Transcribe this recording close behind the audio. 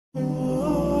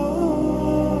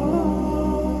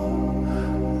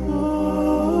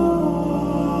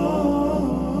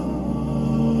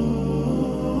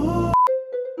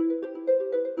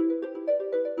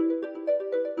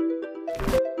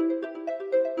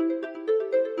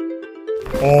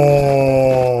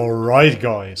Alright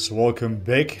guys, welcome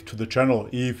back to the channel.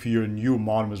 If you're new,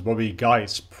 my name is Bobby.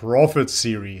 Guys, Prophet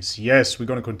series. Yes, we're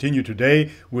gonna continue today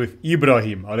with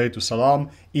Ibrahim alayhi salam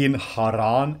in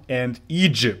Harran and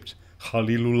Egypt.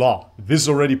 Khalilullah. This is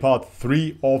already part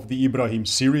 3 of the Ibrahim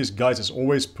series. Guys, as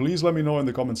always, please let me know in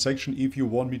the comment section if you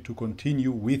want me to continue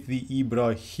with the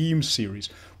Ibrahim series.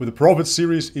 With the Prophet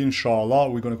series, inshallah,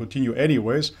 we're going to continue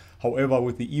anyways. However,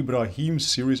 with the Ibrahim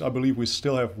series, I believe we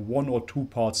still have 1 or 2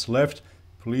 parts left.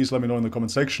 Please let me know in the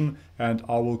comment section and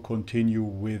I will continue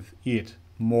with it.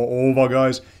 Moreover,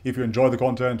 guys, if you enjoy the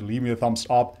content, leave me a thumbs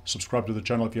up, subscribe to the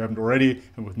channel if you haven't already,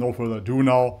 and with no further ado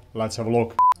now, let's have a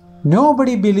look.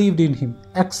 Nobody believed in him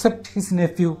except his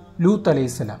nephew Lut alayhi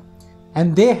salam,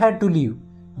 and they had to leave.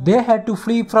 They had to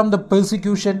flee from the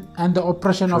persecution and the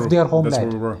oppression of their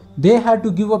homeland. They had to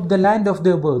give up the land of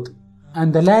their birth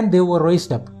and the land they were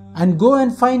raised up and go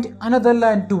and find another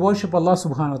land to worship Allah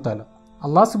subhanahu wa ta'ala.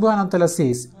 Allah subhanahu wa ta'ala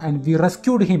says, and we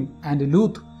rescued him and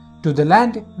Lut to the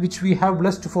land which we have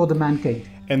blessed for the mankind.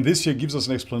 And this here gives us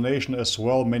an explanation as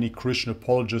well. Many Christian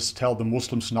apologists tell the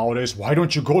Muslims nowadays, why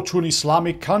don't you go to an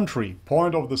Islamic country?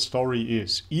 Point of the story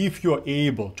is, if you're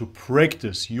able to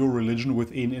practice your religion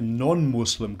within a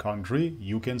non-Muslim country,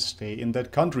 you can stay in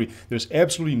that country. There's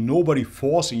absolutely nobody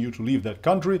forcing you to leave that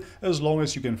country as long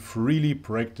as you can freely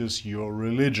practice your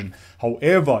religion.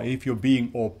 However, if you're being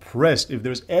oppressed, if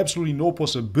there's absolutely no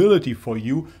possibility for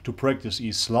you to practice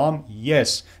Islam,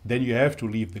 yes, then you have to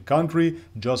leave the country,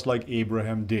 just like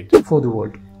Abraham did. For the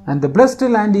world. And the blessed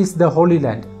land is the holy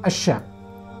land, As-Sham.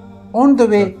 On the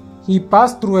way, he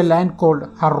passed through a land called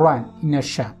Harran in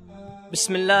As-Sham.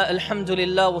 Bismillah,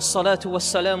 alhamdulillah, wassalatu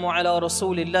wassalamu ala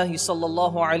rasulillahi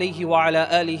sallallahu alayhi wa ala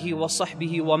alihi wa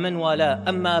sahbihi wa man wala,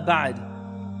 amma ba'd.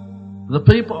 The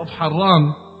people of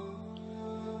Harran,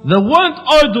 they weren't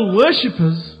idol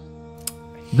worshippers.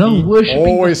 They were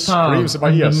worshipping the stars and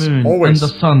the moon and the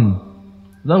sun.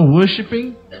 They were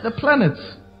worshipping the planets.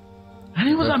 And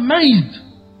he was amazed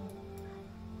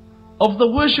of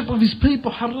the worship of his people,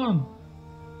 Harran.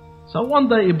 So one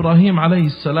day Ibrahim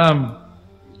alayhi salam,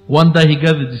 one day he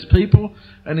gathered his people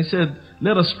and he said,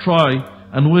 let us try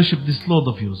and worship this Lord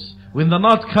of yours. When the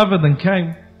night covered and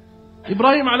came,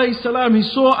 Ibrahim alayhi salam, he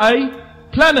saw a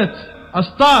planet, a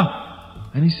star.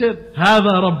 And he said,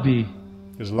 Hada Rabbi.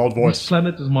 His loud voice. This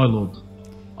planet is my Lord.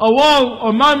 A while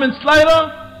or moments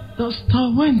later, the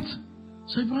star went.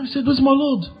 So Ibrahim said, where's my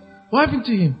Lord? What happened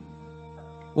to him?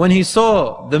 When he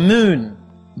saw the moon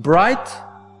bright,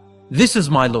 this is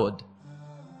my Lord.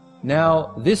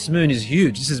 Now this moon is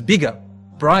huge, this is bigger,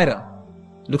 brighter,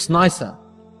 looks nicer.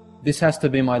 This has to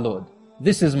be my Lord.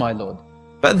 This is my Lord.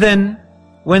 But then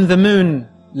when the moon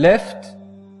left,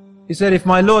 he said, if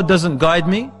my Lord doesn't guide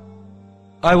me,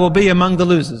 I will be among the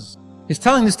losers. He's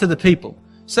telling this to the people,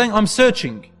 saying, I'm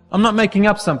searching, I'm not making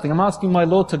up something, I'm asking my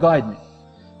Lord to guide me.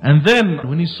 And then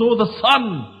when he saw the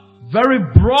sun, very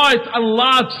bright and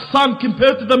large sun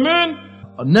compared to the moon,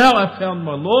 now I found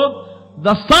my Lord.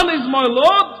 The sun is my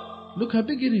Lord. Look how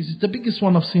big it is. It's the biggest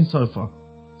one I've seen so far.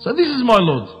 So this is my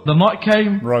Lord. The night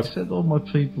came. Right. He said, oh my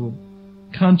people,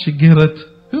 can't you get it?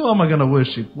 Who am I going to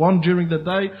worship? One during the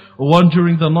day or one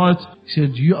during the night? He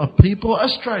said, you are people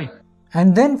astray.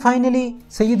 And then finally,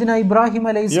 Sayyidina Ibrahim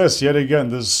alayhi salam. Yes, yet again,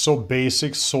 this is so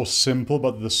basic, so simple,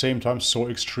 but at the same time so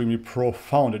extremely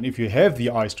profound. And if you have the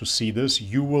eyes to see this,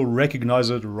 you will recognize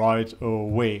it right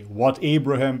away. What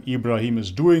Ibrahim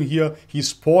is doing here,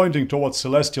 he's pointing towards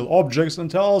celestial objects and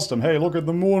tells them, hey, look at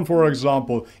the moon, for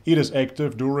example. It is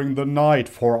active during the night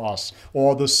for us.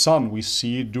 Or the sun, we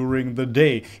see it during the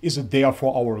day. Is it there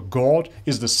for our God?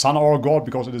 Is the sun our God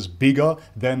because it is bigger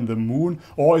than the moon?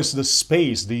 Or is the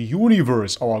space, the universe,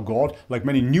 our God, like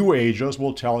many New Agers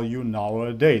will tell you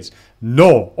nowadays?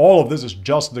 No, all of this is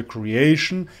just the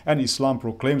creation, and Islam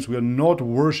proclaims we are not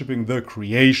worshipping the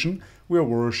creation, we are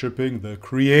worshipping the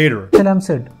Creator. Salam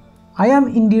said, I am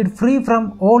indeed free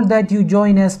from all that you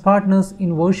join as partners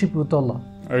in worship with Allah.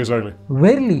 Exactly.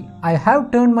 Verily, I have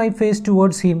turned my face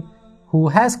towards Him who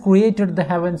has created the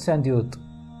heavens and the earth.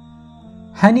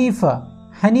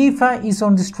 Hanifa is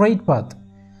on the straight path.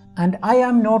 And I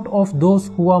am not of those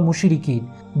who are mushrikeen,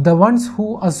 the ones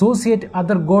who associate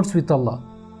other gods with Allah.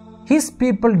 His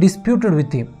people disputed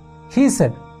with him. He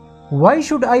said, why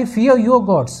should I fear your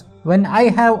gods when I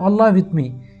have Allah with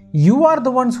me? You are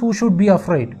the ones who should be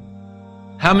afraid.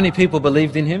 How many people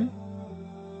believed in him?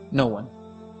 No one.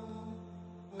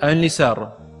 Only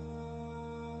Sarah.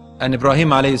 And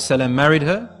Ibrahim alayhi salam married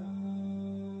her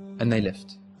and they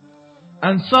left.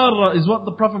 And Sarah is what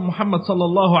the Prophet Muhammad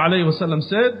sallallahu alayhi wa sallam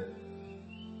said.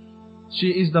 She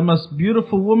is the most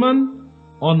beautiful woman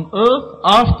on earth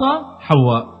after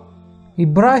Hawa.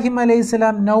 Ibrahim alayhi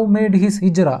salam now made his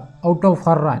hijrah out of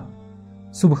Harran.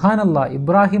 Subhanallah,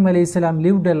 Ibrahim alayhi salam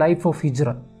lived a life of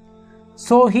hijrah.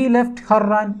 So he left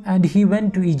Harran and he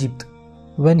went to Egypt.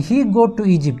 When he got to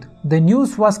Egypt, the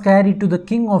news was carried to the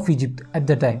king of Egypt at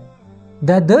the time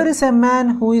that there is a man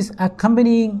who is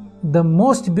accompanying the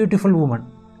most beautiful woman.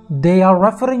 They are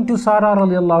referring to Sarah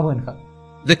radiallahu anha.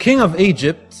 The king of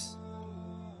Egypt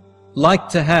liked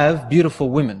to have beautiful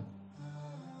women.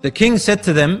 The king said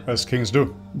to them, as kings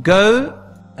do, go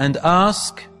and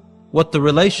ask what the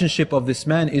relationship of this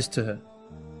man is to her.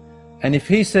 And if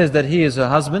he says that he is her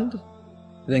husband,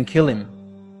 then kill him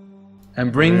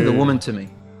and bring the woman to me.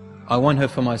 I want her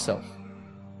for myself.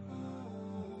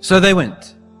 So they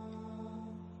went.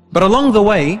 But along the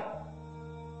way,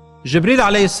 Jibreel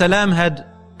alayhi salam had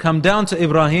come down to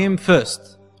Ibrahim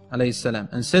first alayhi salam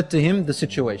and said to him the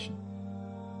situation.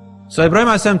 So Ibrahim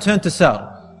alayhi salam turned to Sarah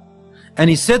and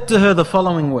he said to her the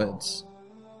following words.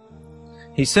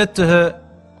 He said to her,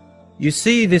 you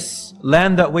see this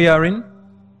land that we are in?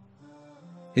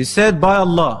 He said, by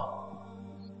Allah,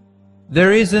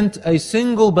 there isn't a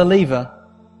single believer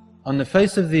on the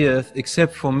face of the earth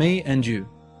except for me and you.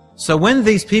 So when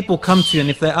these people come to you and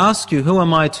if they ask you, who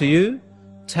am I to you?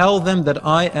 Tell them that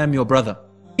I am your brother.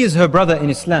 He is her brother in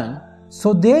Islam.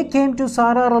 So they came to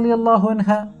Sarah radiallahu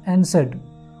anha and said,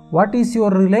 what is your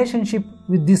relationship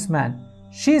with this man?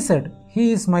 She said,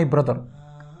 he is my brother.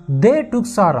 They took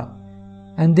Sarah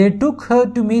and they took her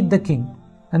to meet the king.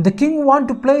 And the king wanted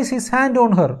to place his hand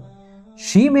on her.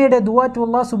 She made a dua to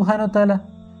Allah subhanahu wa ta'ala.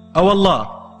 Oh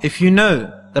Allah, if you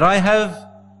know that I have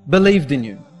believed in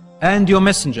you and your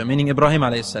messenger, meaning Ibrahim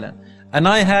alayhi salam, and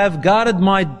I have guarded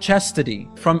my chastity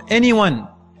from anyone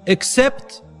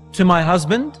except to my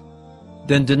husband,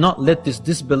 then do not let this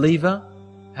disbeliever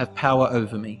have power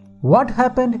over me. What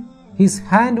happened? His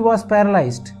hand was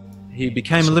paralyzed. He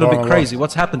became a little bit crazy.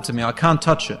 What's happened to me? I can't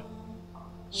touch her.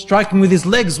 Striking with his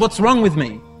legs, what's wrong with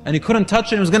me? And he couldn't touch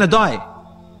her and he was going to die.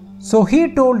 So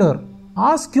he told her,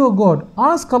 ask your God,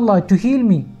 ask Allah to heal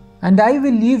me and I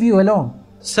will leave you alone.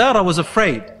 Sarah was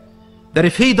afraid that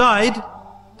if he died,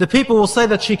 the people will say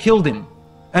that she killed him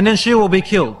and then she will be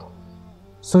killed.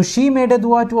 So she made a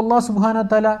dua to Allah subhanahu wa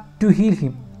ta'ala to heal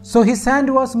him. So his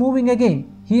hand was moving again.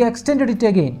 He extended it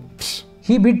again.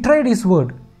 He betrayed his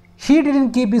word. He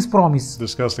didn't keep his promise.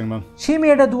 Disgusting, man. She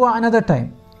made a dua another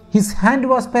time. His hand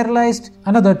was paralyzed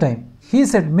another time. He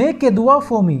said, make a dua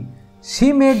for me.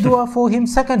 She made dua for him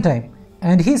second time.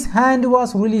 And his hand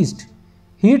was released.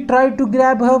 He tried to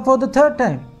grab her for the third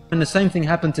time. And the same thing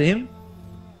happened to him.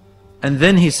 And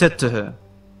then he said to her,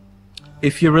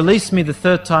 if you release me the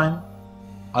third time,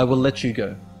 I will let you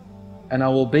go. And I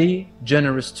will be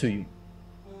generous to you.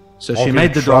 So she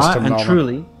made the dua and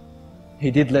truly,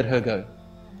 he did let her go.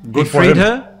 He freed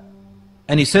her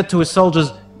and he said to his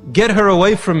soldiers, get her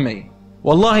away from me.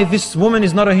 Wallahi, this woman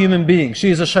is not a human being. She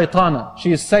is a shaitana.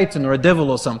 She is Satan or a devil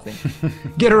or something.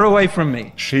 Get her away from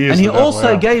me. And he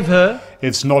also gave her...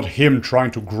 It's not him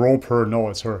trying to grope her. No,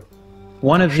 it's her.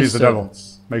 One of his servants. She's the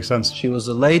devil. Makes sense. She was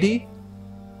a lady,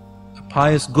 a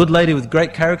pious, good lady with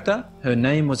great character. Her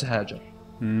name was Hajar.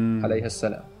 Alayhi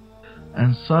salam.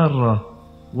 And Sarah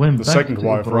went back to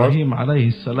Ibrahim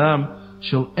alayhi salam.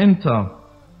 She'll enter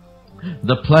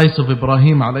the place of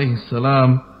Ibrahim alayhi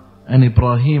salam. And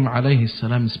Ibrahim alayhi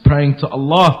salam is praying to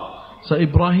Allah. So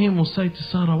Ibrahim will say to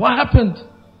Sarah, what happened?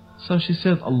 So she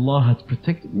said, Allah had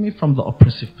protected me from the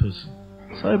oppressive person.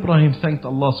 So Ibrahim thanked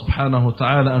Allah subhanahu wa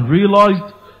ta'ala and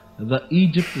realized that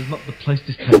Egypt is not the place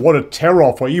to stay. What a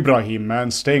terror for Ibrahim,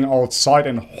 man, staying outside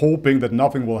and hoping that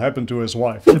nothing will happen to his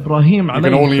wife. Ibrahim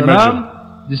alayhi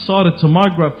salam decided to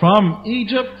migrate from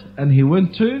Egypt and he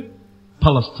went to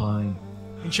Palestine.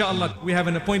 Inshallah, we have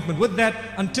an appointment with that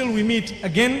until we meet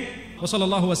again. وصلى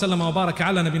الله وسلم وبارك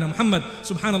على نبينا محمد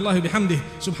سبحان الله بحمده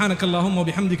سبحانك اللهم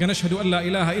وبحمدك نشهد أن لا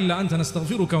إله إلا أنت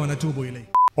نستغفرك ونتوب إليك.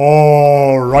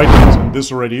 Alright guys, and this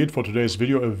is already it for today's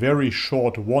video, a very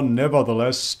short one,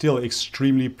 nevertheless still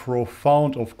extremely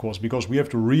profound of course, because we have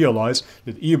to realize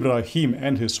that Ibrahim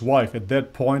and his wife at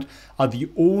that point are the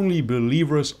only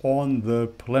believers on the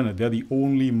planet, they're the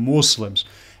only Muslims.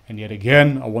 And yet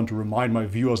again, I want to remind my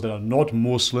viewers that are not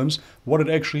Muslims what it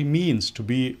actually means to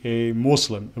be a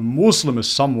Muslim. A Muslim is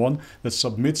someone that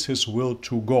submits his will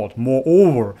to God.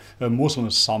 Moreover, a Muslim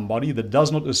is somebody that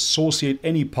does not associate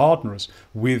any partners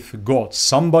with God.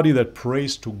 Somebody that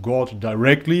prays to God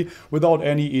directly without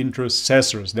any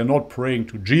intercessors. They're not praying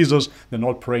to Jesus, they're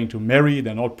not praying to Mary,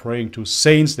 they're not praying to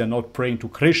saints, they're not praying to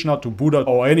Krishna, to Buddha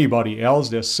or anybody else.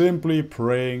 They're simply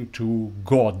praying to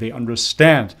God. They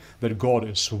understand that God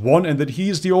is one and that he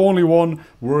is the only one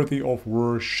worthy of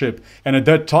worship. And at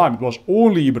that time, it was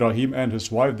only Ibrahim and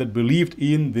his wife that believed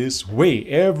in this way.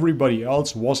 Everybody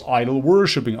else was idol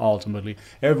worshipping ultimately.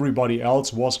 Everybody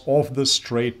else was off the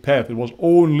straight path. It was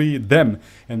only them.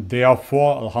 And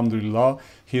therefore, alhamdulillah,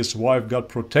 his wife got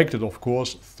protected, of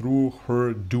course, through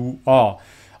her dua.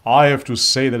 I have to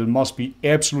say that it must be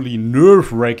absolutely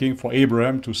nerve-wracking for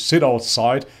Abraham to sit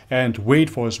outside and wait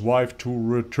for his wife to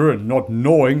return, not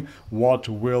knowing what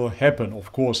will happen.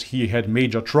 Of course, he had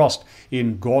major trust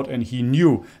in God and he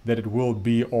knew that it will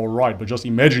be alright. But just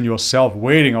imagine yourself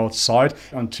waiting outside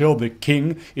until the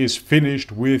king is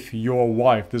finished with your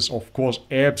wife. This is, of course,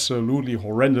 absolutely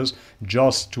horrendous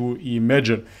just to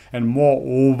imagine. And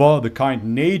moreover, the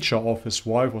kind nature of his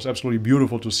wife was absolutely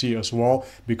beautiful to see as well,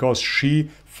 because she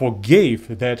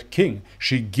forgave that king.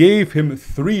 She gave him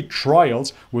 3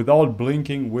 trials without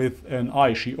blinking with an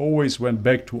eye. She always went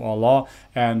back to Allah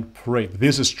and prayed.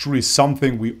 This is truly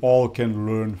something we all can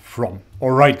learn from.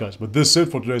 Alright guys, but this is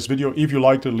it for today's video. If you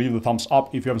liked it, leave the thumbs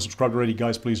up. If you haven't subscribed already,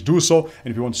 guys, please do so.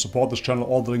 And if you want to support this channel,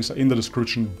 all the links are in the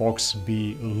description box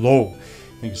below.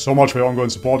 Thank you so much for your ongoing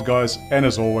support, guys. And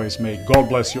as always, may God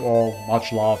bless you all.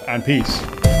 Much love and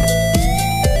peace.